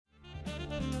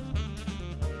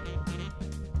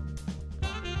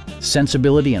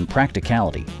Sensibility and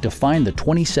practicality define the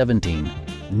 2017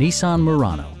 Nissan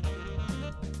Murano.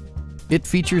 It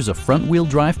features a front-wheel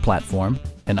drive platform,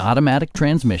 an automatic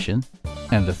transmission,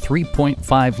 and a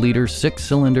 3.5-liter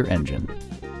six-cylinder engine.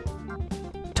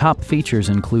 Top features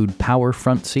include power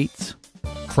front seats,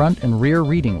 front and rear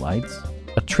reading lights,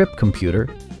 a trip computer,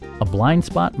 a blind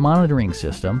spot monitoring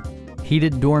system,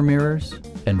 heated door mirrors,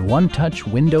 and one-touch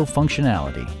window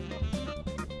functionality.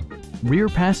 Rear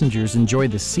passengers enjoy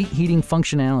the seat heating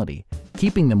functionality,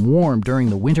 keeping them warm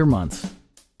during the winter months.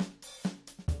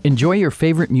 Enjoy your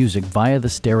favorite music via the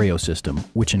stereo system,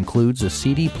 which includes a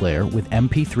CD player with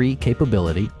MP3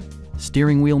 capability,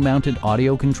 steering wheel mounted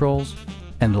audio controls,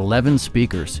 and 11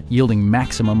 speakers, yielding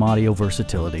maximum audio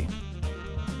versatility.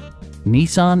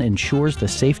 Nissan ensures the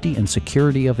safety and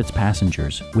security of its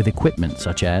passengers with equipment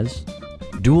such as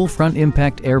dual front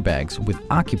impact airbags with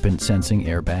occupant sensing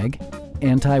airbag,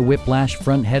 anti-whiplash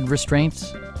front head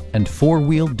restraints, and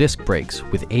four-wheel disc brakes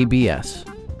with ABS.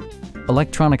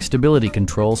 Electronic stability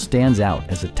control stands out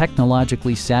as a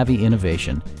technologically savvy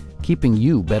innovation, keeping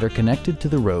you better connected to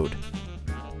the road.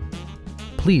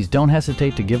 Please don't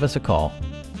hesitate to give us a call.